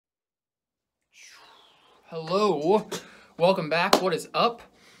Hello, welcome back. What is up?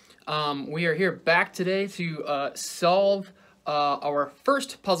 We are here back today to solve our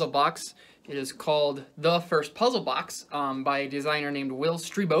first puzzle box. It is called The First Puzzle Box by a designer named Will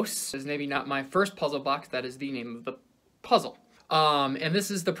Strebos. It's maybe not my first puzzle box, that is the name of the puzzle. And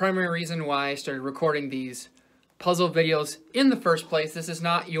this is the primary reason why I started recording these puzzle videos in the first place. This is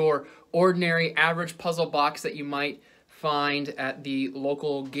not your ordinary average puzzle box that you might find at the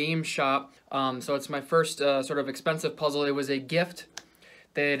local game shop. So it's my first sort of expensive puzzle. It was a gift.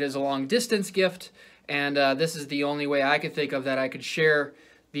 It is a long distance gift, and this is the only way I could think of that I could share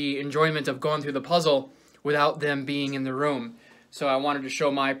the enjoyment of going through the puzzle without them being in the room. So I wanted to show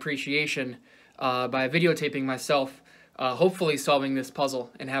my appreciation by videotaping myself, hopefully solving this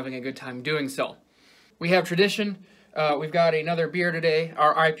puzzle and having a good time doing so. We have tradition. We've got another beer today,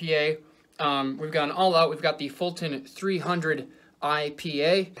 our IPA. We've gone all out. We've got the Fulton 300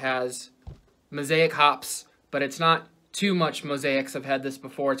 IPA. It has mosaic hops, but it's not too much mosaics. I've had this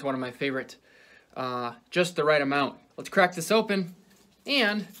before. It's one of my favorite. Just the right amount. Let's crack this open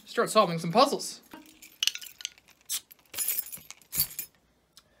and start solving some puzzles.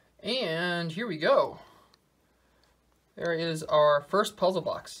 And here we go. There is our first puzzle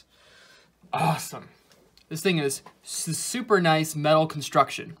box. Awesome. This thing is super nice metal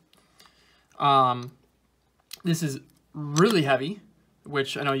construction. This is really heavy,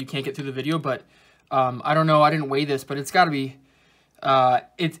 which I know you can't get through the video, but I don't know, I didn't weigh this, but it's got to be,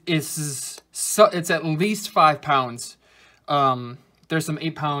 it's at least 5 pounds. There's some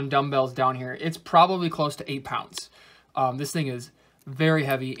 8-pound dumbbells down here. It's probably close to 8 pounds. This thing is very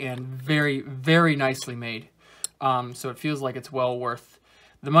heavy and very, very nicely made. So it feels like it's well worth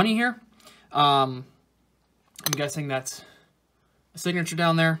the money here. I'm guessing that's a signature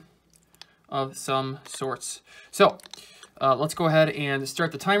down there of some sorts. So let's go ahead and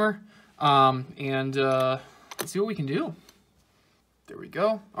start the timer and let's see what we can do. There we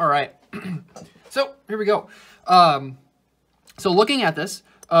go. All right. So here we go. So looking at this,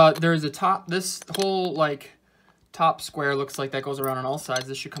 there's a top, this whole like top square looks like that goes around on all sides.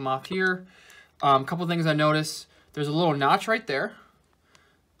 This should come off here. A couple things I noticed. There's a little notch right there.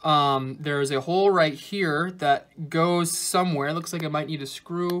 There's a hole right here that goes somewhere. It looks like I might need a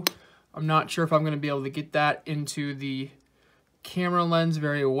screw. I'm not sure if I'm going to be able to get that into the camera lens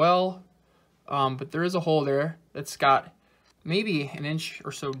very well. But there is a hole there that's got maybe an inch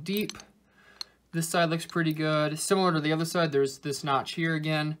or so deep. This side looks pretty good. Similar to the other side, there's this notch here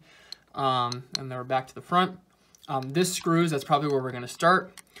again. And then we're back to the front. This screws, that's probably where we're going to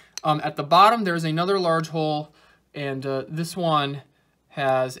start. At the bottom, there's another large hole. And this one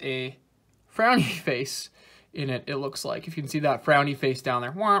has a frowny face in it, it looks like. If you can see that frowny face down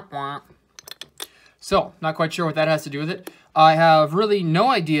there. Wah, wah. So, not quite sure what that has to do with it. I have really no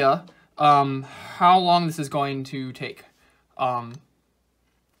idea how long this is going to take.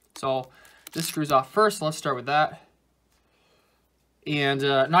 So, this screws off first. Let's start with that. And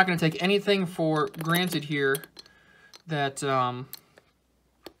not going to take anything for granted here that, well,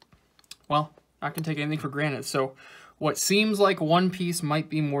 not going to take anything for granted. So, what seems like one piece might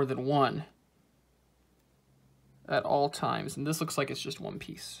be more than one at all times. And this looks like it's just one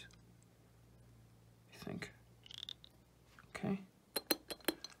piece, I think. Okay.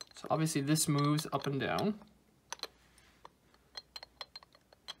 So obviously this moves up and down.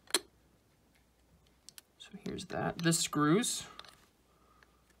 So here's that. This screws.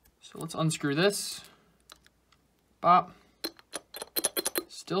 So let's unscrew this. Bop.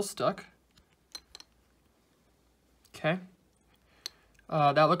 Still stuck. Okay.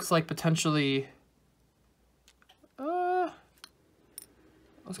 That looks like potentially...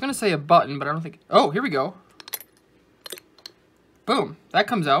 I was going to say a button, but I don't think... Oh, here we go. Boom. That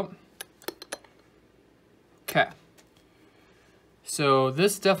comes out. Okay. So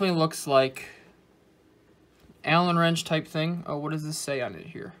this definitely looks like Allen wrench type thing. Oh, what does this say on it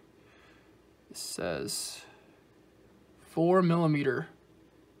here? It says 4mm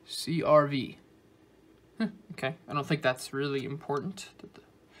CRV. Okay. I don't think that's really important.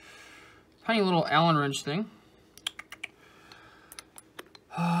 Tiny little Allen wrench thing.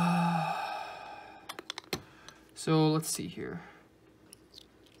 So let's see here.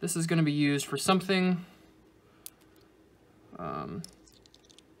 This is going to be used for something.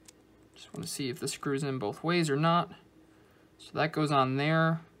 Just want to see if this screws in both ways or not. So that goes on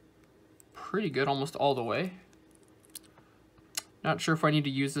there. Pretty good, almost all the way. Not sure if I need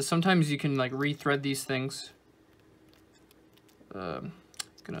to use this. Sometimes you can like rethread these things. I'm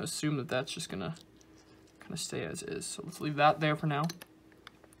going to assume that that's just going to kind of stay as is. So let's leave that there for now.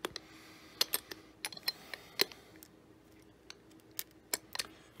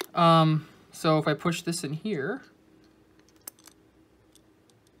 So if I push this in here,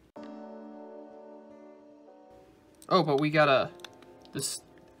 oh, but we gotta, this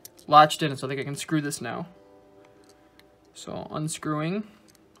latched in, so I think I can screw this now. So unscrewing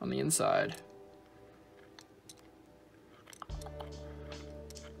on the inside.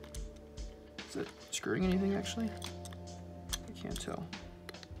 Is it screwing anything actually? I can't tell.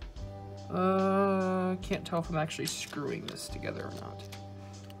 Can't tell if I'm actually screwing this together or not.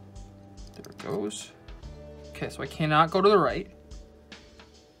 There it goes. Okay, so I cannot go to the right.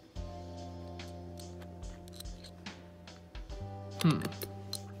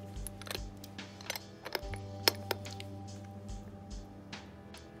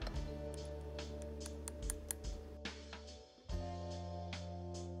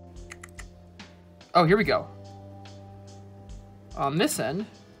 Oh, here we go. On this end,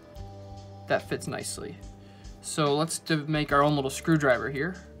 that fits nicely. So let's make our own little screwdriver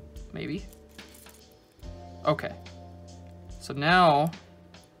here, maybe. Okay. So now,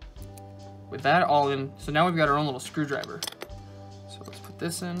 with that all in, so now we've got our own little screwdriver. So let's put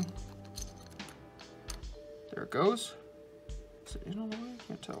this in. There it goes. Is it in all the way? I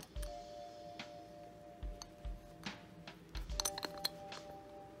can't tell.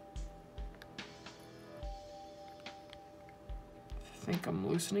 I think I'm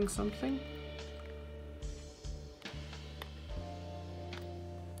loosening something.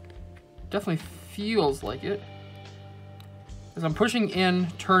 Definitely feels like it. As I'm pushing in,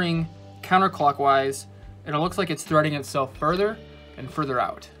 turning counterclockwise, and it looks like it's threading itself further and further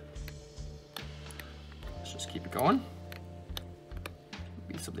out. Let's just keep it going.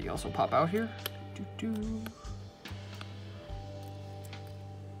 Maybe something else will pop out here.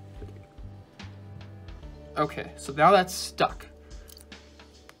 Okay, so now that's stuck.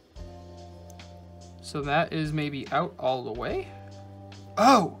 So that is maybe out all the way.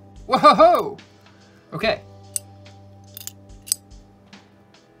 Oh, whoa! Okay.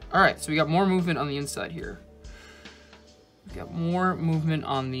 All right, so we got more movement on the inside here. We got more movement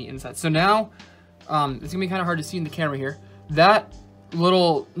on the inside. So now, it's gonna be kind of hard to see in the camera here. That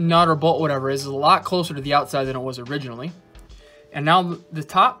little nut or bolt, whatever, is a lot closer to the outside than it was originally. And now the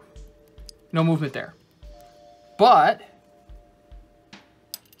top, no movement there. But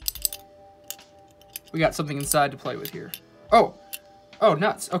we got something inside to play with here. Oh,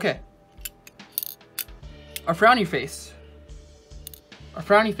 nuts, okay. Our frowny face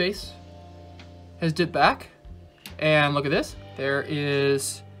has dipped back, and look at this, there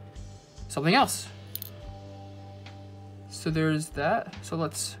is something else. So there's that, so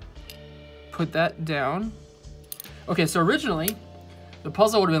let's put that down. Okay, so originally, the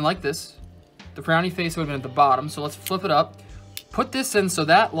puzzle would have been like this. The frowny face would have been at the bottom, so let's flip it up. Put this in so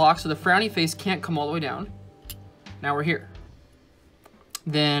that locks, so the frowny face can't come all the way down. Now we're here.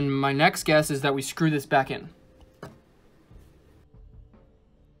 Then my next guess is that we screw this back in.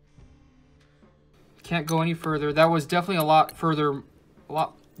 Can't go any further. That was definitely a lot further, a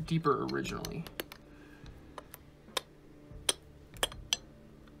lot deeper originally.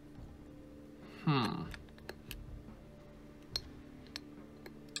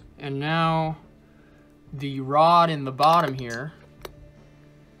 And now the rod in the bottom here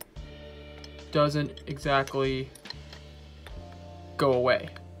doesn't exactly go away.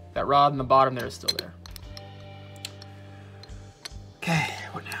 That rod in the bottom there is still there. Okay,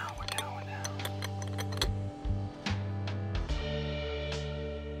 what now?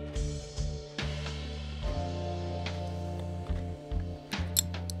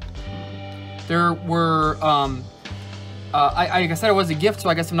 There were, like I said, it was a gift, so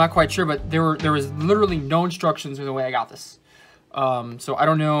I guess I'm not quite sure, but there was literally no instructions in the way I got this. So I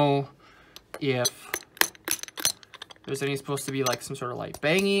don't know if there's any supposed to be like some sort of like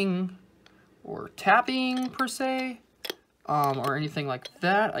banging or tapping per se, or anything like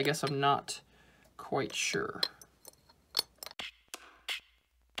that. I guess I'm not quite sure.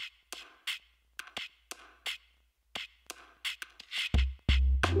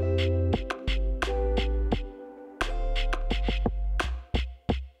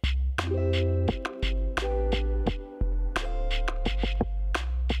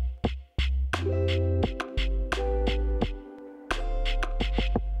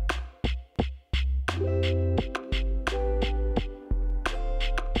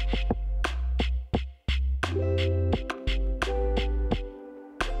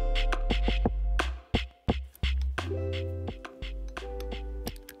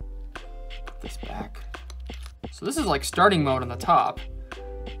 This back. So this is like starting mode on the top.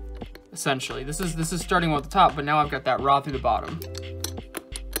 Essentially, this is starting mode at the top, but now I've got that rod through the bottom.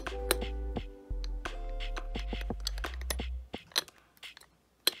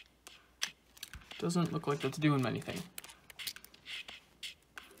 Doesn't look like that's doing anything.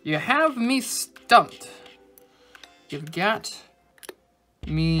 You have me stumped. You've got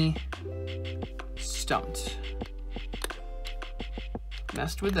me stumped.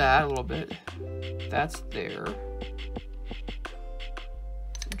 Messed with that a little bit. That's there.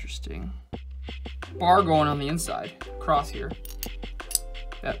 Interesting. Bar going on the inside, across here.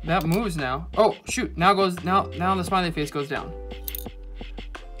 That moves now. Oh shoot! Now the smiley face goes down.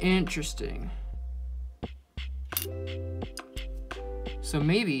 Interesting. So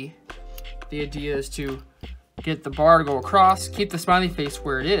maybe the idea is to get the bar to go across, keep the smiley face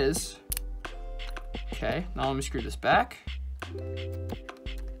where it is. Okay, now let me screw this back.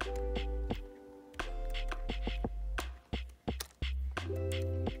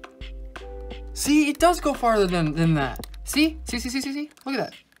 See, it does go farther than that. See? See? Look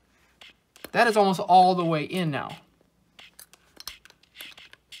at that. That is almost all the way in now.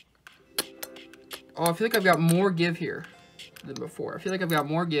 Oh, I feel like I've got more give here than before. I feel like I've got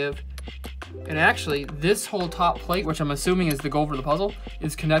more give. And actually, this whole top plate, which I'm assuming is the goal for the puzzle,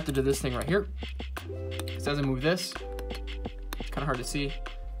 is connected to this thing right here. So as I move this, it's kind of hard to see.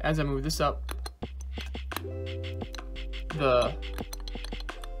 As I move this up,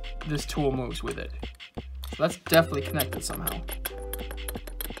 this tool moves with it. So that's definitely connected somehow.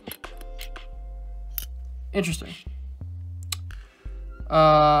 Interesting.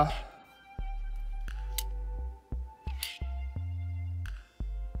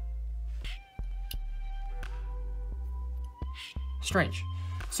 Strange.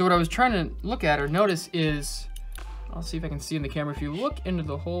 So what I was trying to look at or notice is, I'll see if I can see in the camera, if you look into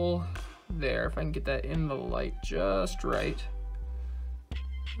the hole there, if I can get that in the light just right.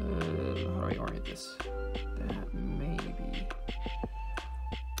 How do I orient this? That maybe.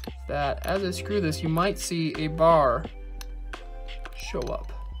 That as I screw this, you might see a bar show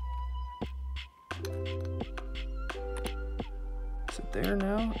up. Is it there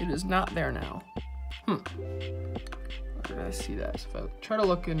now? It is not there now. Where did I see that? So if I try to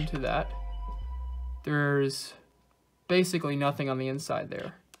look into that, there's basically nothing on the inside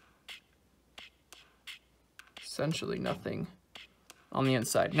there. Essentially nothing on the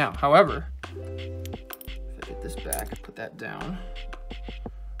inside. Now, however, if I get this back and put that down,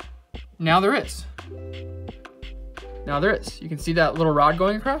 now there is. Now there is. You can see that little rod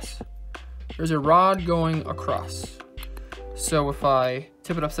going across? There's a rod going across. So if I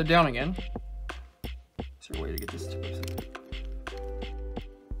tip it upside down again, is there a way to get this tip upside down?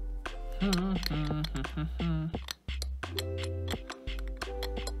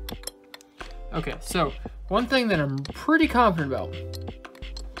 Okay, so one thing that I'm pretty confident about,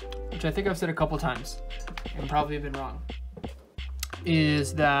 which I think I've said a couple times and probably have been wrong,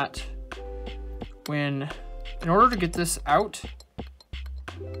 is that in order to get this out,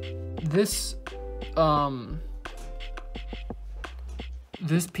 this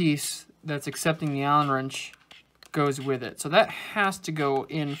piece that's accepting the Allen wrench goes with it. So that has to go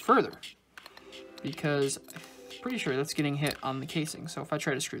in further because I'm pretty sure that's getting hit on the casing. So if I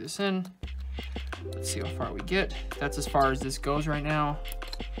try to screw this in, let's see how far we get. That's as far as this goes right now.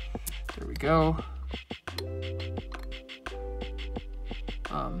 There we go.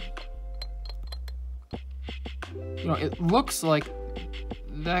 You know, it looks like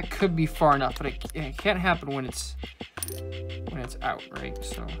that could be far enough, but it can't happen when it's out, right?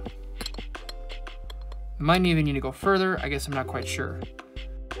 So might even need to go further. I guess I'm not quite sure.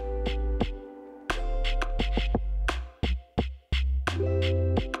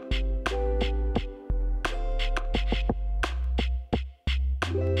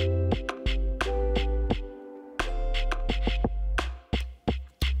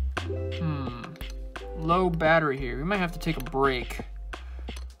 Low battery here. We might have to take a break.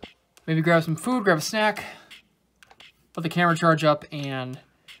 Maybe grab some food, grab a snack, let the camera charge up, and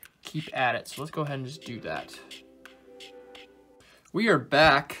keep at it. So let's go ahead and just do that. We are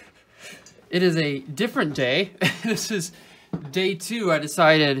back. It is a different day. This is day 2. I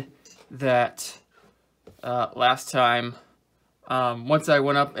decided that last time, once I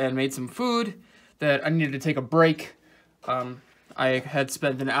went up and made some food, that I needed to take a break. I had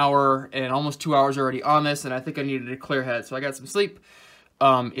spent an hour and almost 2 hours already on this, and I think I needed a clear head, so I got some sleep.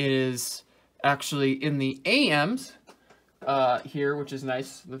 It is actually in the AMs here, which is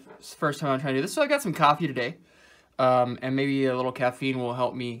nice. The first time I'm trying to do this, so I got some coffee today, and maybe a little caffeine will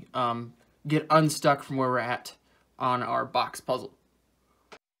help me get unstuck from where we're at on our box puzzle.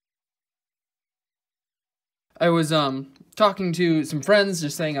 I was talking to some friends,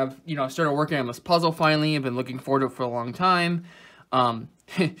 just saying I've started working on this puzzle finally. I've been looking forward to it for a long time.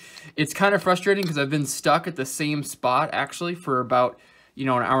 It's kind of frustrating because I've been stuck at the same spot actually for about an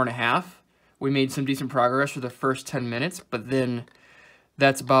hour and a half, we made some decent progress for the first 10 minutes, but then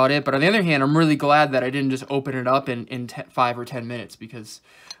that's about it. But on the other hand, I'm really glad that I didn't just open it up in 5 or 10 minutes because,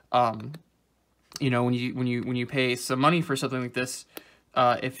 you know, when you pay some money for something like this,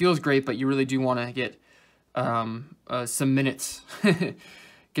 it feels great, but you really do want to get some minutes,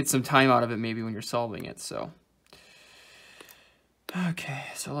 get some time out of it maybe when you're solving it. So, okay,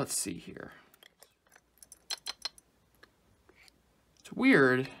 so let's see here. It's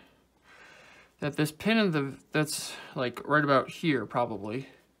weird that this pin that's like right about here probably,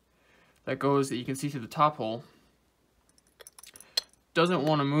 that you can see through the top hole, doesn't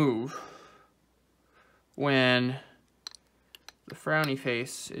want to move when the frowny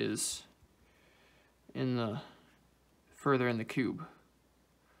face is further in the cube.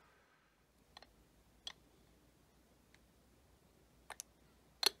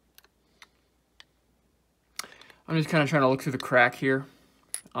 I'm just kind of trying to look through the crack here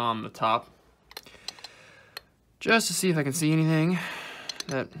on the top, just to see if I can see anything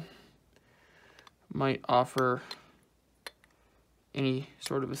that might offer any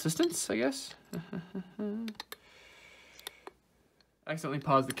sort of assistance, I guess. I accidentally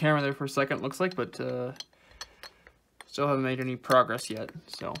paused the camera there for a second, looks like, but still haven't made any progress yet,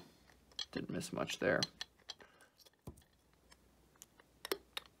 so didn't miss much there.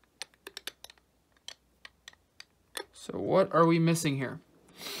 So what are we missing here?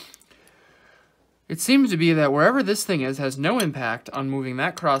 It seems to be that wherever this thing is has no impact on moving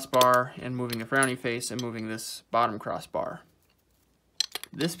that crossbar and moving the frowny face and moving this bottom crossbar.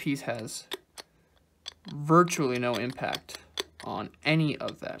 This piece has virtually no impact on any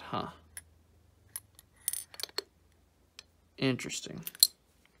of that, huh? Interesting.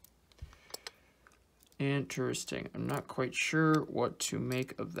 Interesting. I'm not quite sure what to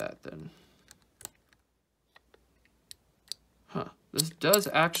make of that then. Huh. This does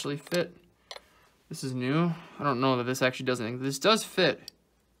actually fit. This is new. I don't know that this actually does anything. This does fit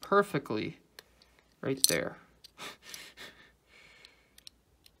perfectly right there.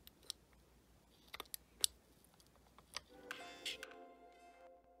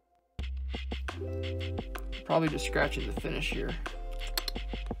 Probably just scratching the finish here,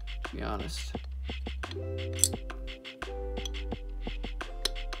 to be honest.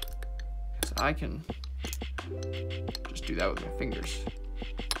 Because I can just do that with my fingers.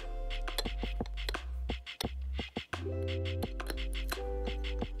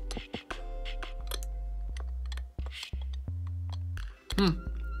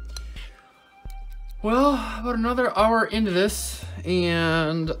 Well, about another hour into this,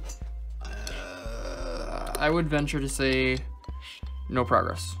 and I would venture to say no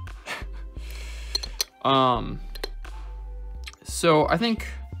progress. So I think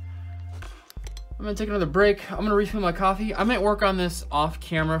I'm gonna take another break. I'm gonna refill my coffee. I might work on this off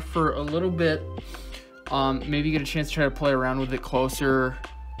camera for a little bit. Maybe get a chance to try to play around with it closer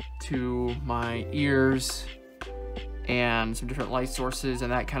to my ears and some different light sources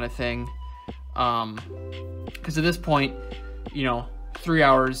and that kind of thing. Because at this point, you know, 3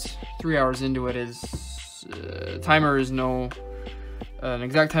 hours into it is timer is an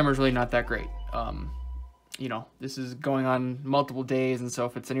exact timer is really not that great. You know, this is going on multiple days, and so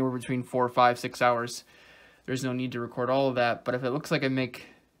if it's anywhere between 4, 5, 6 hours, there's no need to record all of that. But if it looks like I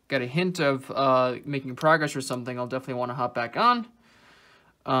got a hint of making progress or something, I'll definitely want to hop back on.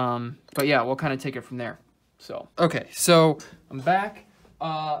 But yeah, we'll kind of take it from there. So okay, so I'm back.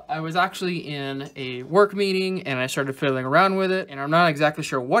 I was actually in a work meeting and I started fiddling around with it, and I'm not exactly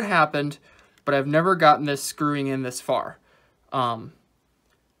sure what happened, but I've never gotten this screwing in this far. And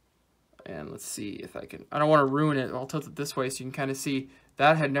let's see if I can, I don't want to ruin it. I'll tilt it this way so you can kind of see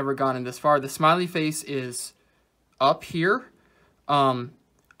that had never gone in this far. The smiley face is up here. I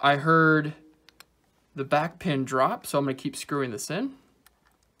heard the back pin drop, so I'm going to keep screwing this in.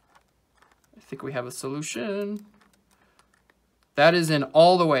 I think we have a solution. That is in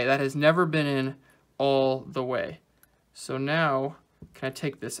all the way. That has never been in all the way. So now, can I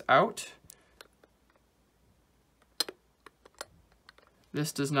take this out?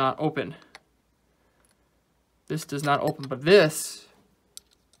 This does not open. This does not open, but this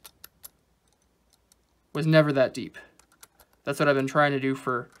was never that deep. That's what I've been trying to do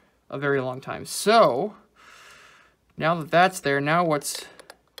for a very long time. So, now that that's there, now what's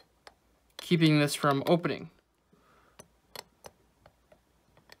keeping this from opening?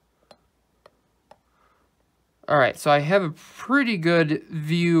 All right, so I have a pretty good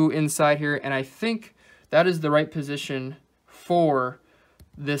view inside here, and I think that is the right position for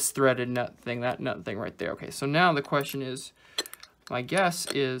this threaded nut thing, that nut thing right there. Okay, so now the question is, my guess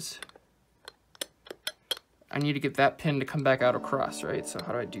is I need to get that pin to come back out across, right? So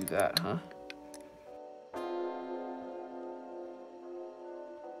how do I do that, huh?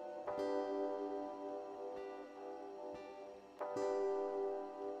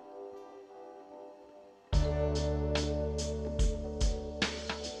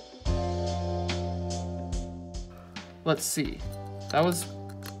 let's see. That was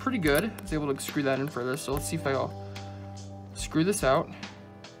pretty good. I was able to screw that in further. So let's see if I'll screw this out.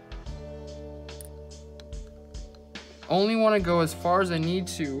 Only want to go as far as I need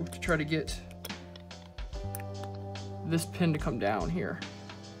to try to get this pin to come down here.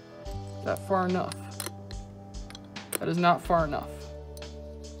 Is that far enough? That is not far enough.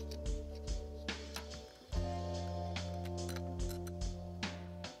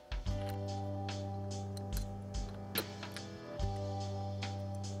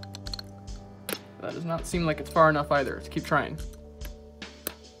 That does not seem like it's far enough either. Let's keep trying.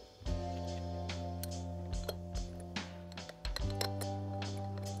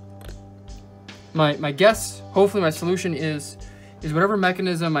 My guess, hopefully my solution is whatever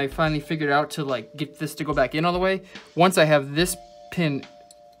mechanism I finally figured out to like get this to go back in all the way. Once I have this pin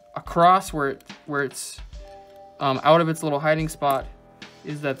across where it's out of its little hiding spot,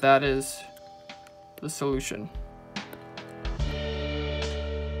 that is the solution.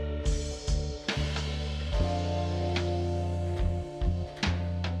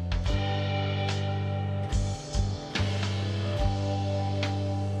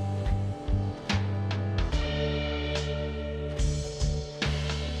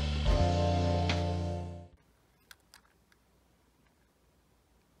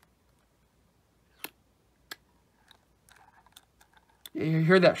 You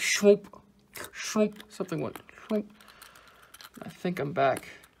hear that shroomp, shroomp, something went shroomp. I think I'm back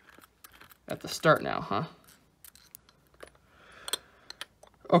at the start now, huh?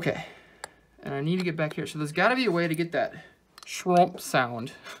 Okay, and I need to get back here. So there's gotta be a way to get that shroomp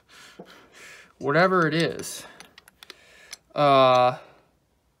sound, whatever it is. But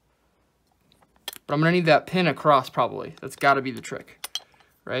I'm gonna need that pin across probably. That's gotta be the trick,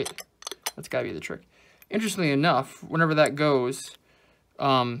 right? That's gotta be the trick. Interestingly enough, whenever that goes,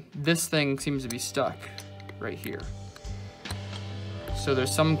 this thing seems to be stuck right here. So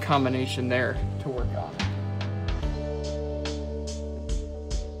there's some combination there to work on.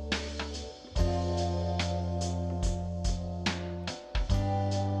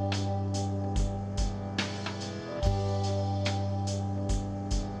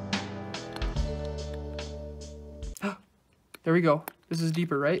 There we go. This is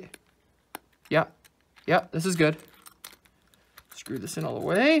deeper, right? Yeah. Yeah, this is good. Screw this in all the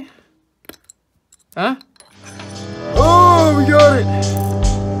way. Huh? Oh, we got it!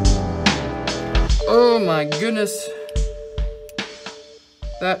 Oh my goodness.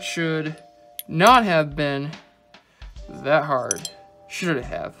 That should not have been that hard. Should it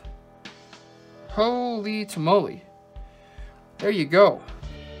have? Holy tamale. There you go.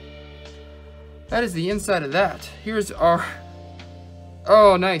 That is the inside of that. Here's our...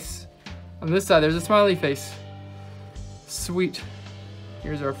 Oh, nice. On this side, there's a smiley face. Sweet.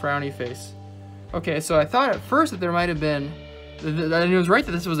 Here's our frowny face. Okay, so I thought at first that there might have been, and it was right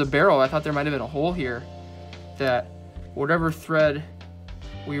that this was a barrel. I thought there might have been a hole here that whatever thread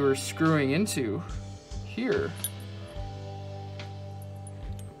we were screwing into here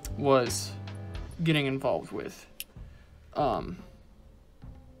was getting involved with.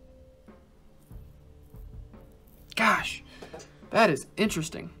 Gosh, that is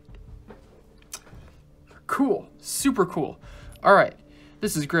interesting. Cool, super cool. All right,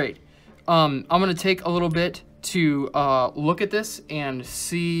 this is great. I'm gonna take a little bit to look at this and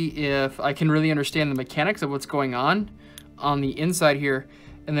see if I can really understand the mechanics of what's going on the inside here,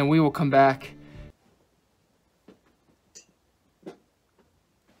 and then we will come back.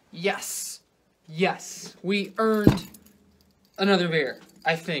 Yes, yes, we earned another beer,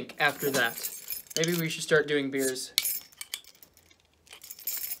 I think, after that. Maybe we should start doing beers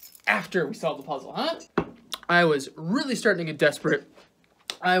after we solve the puzzle, huh? I was really starting to get desperate.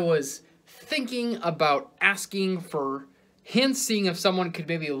 I was thinking about asking for hints, seeing if someone could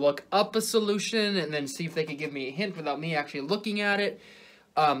maybe look up a solution and then see if they could give me a hint without me actually looking at it.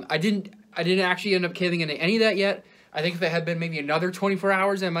 I didn't actually end up caving into any of that yet. I think if it had been maybe another 24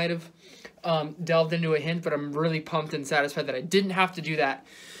 hours, I might have delved into a hint, but I'm really pumped and satisfied that I didn't have to do that.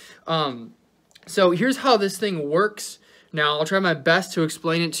 So here's how this thing works. Now, I'll try my best to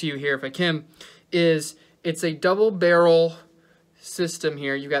explain it to you here if I can. It's a double barrel system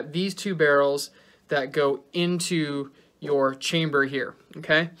here. You've got these two barrels that go into your chamber here,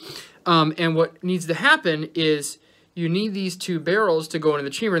 okay? And what needs to happen is you need these two barrels to go into the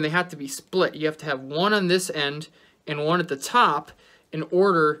chamber, and they have to be split. You have to have one on this end and one at the top in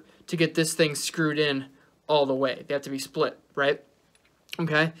order to get this thing screwed in all the way. They have to be split, right?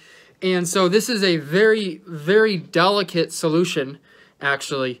 Okay? And so this is a very, very delicate solution,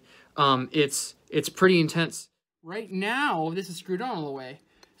 actually. It's pretty intense. Right now, this is screwed on all the way.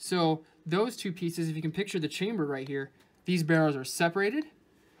 So those two pieces, if you can picture the chamber right here, these barrels are separated.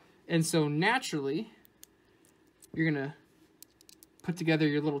 And so naturally, you're going to put together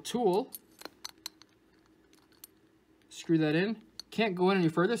your little tool, screw that in. Can't go in any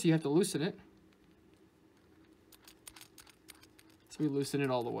further, so you have to loosen it. So we loosen it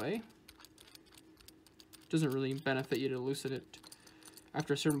all the way. Doesn't really benefit you to loosen it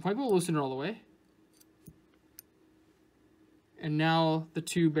after a certain point, but we'll loosen it all the way. And now the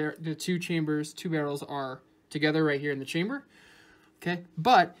two barrels are together right here in the chamber. Okay,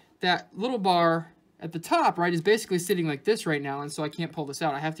 but that little bar at the top, right, is basically sitting like this right now, and so I can't pull this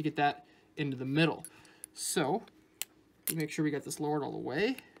out. I have to get that into the middle. So make sure we got this lowered all the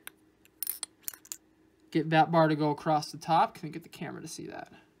way. Get that bar to go across the top. Can I get the camera to see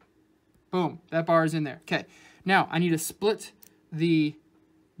that? Boom, that bar is in there. Okay, now I need to split the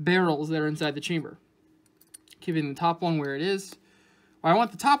barrels that are inside the chamber. Keeping the top one where it is. Well, I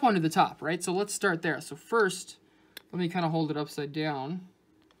want the top one to the top, right? So let's start there. So first, let me kind of hold it upside down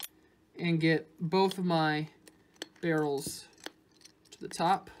and get both of my barrels to the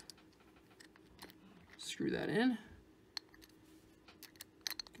top. Screw that in.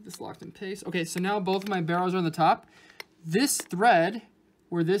 Get this locked in place. Okay, so now both of my barrels are on the top. This thread,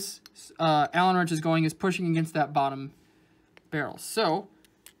 where this Allen wrench is going, is pushing against that bottom barrel. So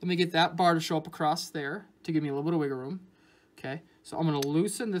let me get that bar to show up across there to give me a little bit of wiggle room. Okay, so I'm going to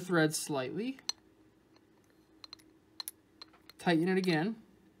loosen the thread slightly. Tighten it again.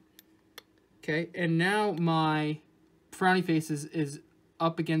 Okay, and now my frowny face is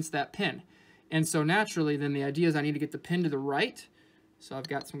up against that pin. And so naturally, then the idea is I need to get the pin to the right. So I've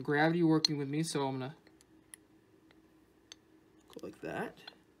got some gravity working with me, so I'm going to go like that.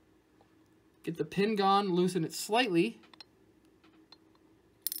 Get the pin gone, loosen it slightly.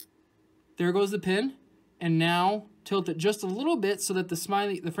 There goes the pin. And now tilt it just a little bit so that the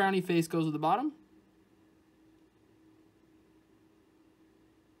frowny face goes to the bottom.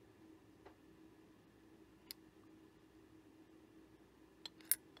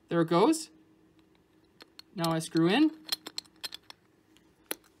 There it goes. Now I screw in.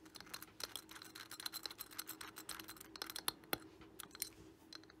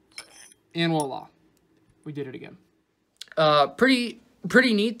 And voila, we did it again.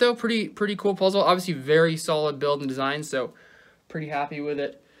 Pretty neat though, pretty cool puzzle. Obviously very solid build and design, so pretty happy with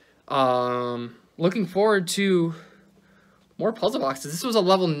it. Looking forward to more puzzle boxes. This was a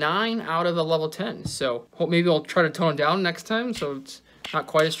level 9 out of a level 10, so maybe I'll try to tone it down next time so it's not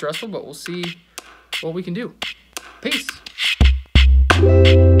quite as stressful, but we'll see what we can do. Peace.